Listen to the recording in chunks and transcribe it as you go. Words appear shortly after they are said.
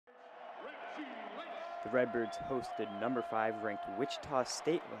The Redbirds hosted number 5 ranked Wichita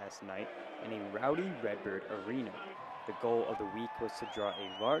State last night in a rowdy Redbird arena. The goal of the week was to draw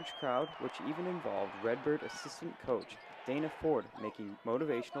a large crowd, which even involved Redbird assistant coach Dana Ford making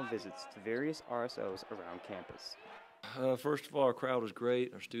motivational visits to various RSOs around campus. First of all, our crowd was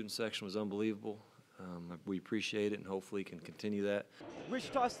great. Our student section was unbelievable. We appreciate it and hopefully can continue that.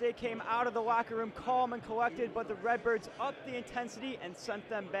 Wichita State came out of the locker room calm and collected, but the Redbirds upped the intensity and sent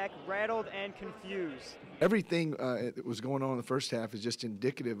them back rattled and confused. Everything that was going on in the first half is just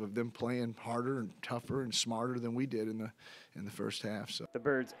indicative of them playing harder and tougher and smarter than we did in the first half. So the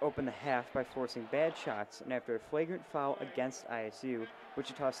Birds opened the half by forcing bad shots, and after a flagrant foul against ISU,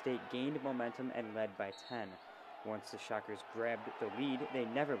 Wichita State gained momentum and led by 10. Once the Shockers grabbed the lead, they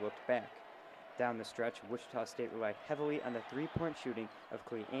never looked back. Down the stretch, Wichita State relied heavily on the three-point shooting of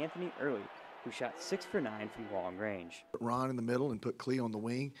Clee Anthony early, who shot 6 for 9 from long range. Put Ron in the middle and put Clee on the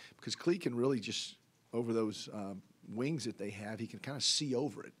wing, because Clee can really just, over those wings that they have, he can kind of see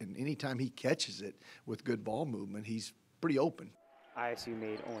over it. And anytime he catches it with good ball movement, he's pretty open. ISU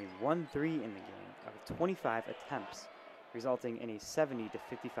made only 1 3 in the game of 25 attempts, resulting in a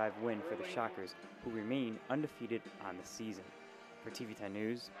 70-55 win for the Shockers, who remain undefeated on the season. For TV10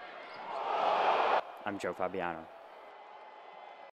 News, I'm Joe Fabiano.